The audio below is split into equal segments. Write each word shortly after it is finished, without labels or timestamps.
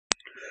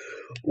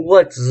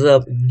What's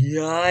up,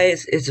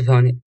 guys? It's a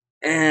pony,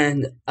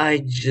 and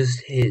I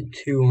just hit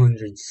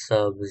 200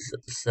 subs,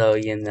 so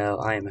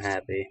I am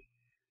happy.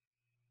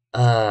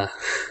 Uh,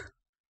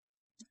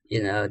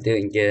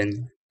 doing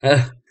good.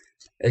 As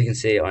you can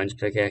see, Orange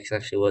Pickaxe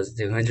actually was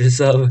 200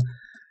 sub.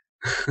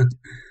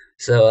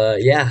 So,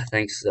 yeah,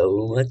 thanks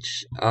so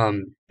much.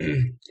 I'm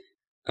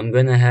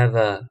gonna have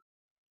a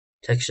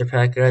texture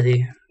pack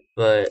ready,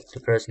 but the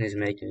person who's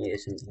making it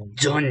isn't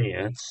done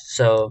yet,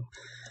 so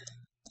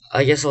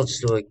I guess I'll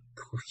just do a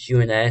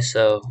Q&A,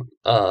 so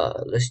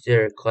list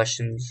your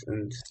questions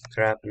and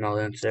crap and I'll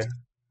answer,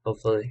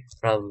 hopefully,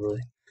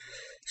 probably.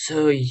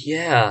 So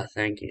yeah,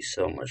 thank you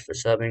so much for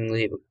subbing.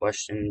 Leave a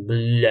question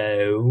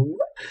below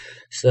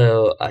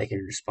so I can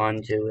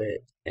respond to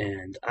it.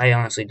 And I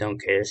honestly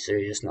don't care,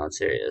 serious, not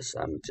serious.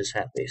 I'm just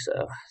happy,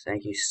 so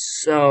thank you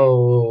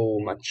so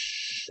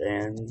much.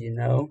 And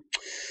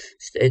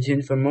stay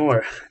tuned for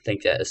more.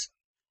 Thanks guys.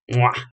 Mwah.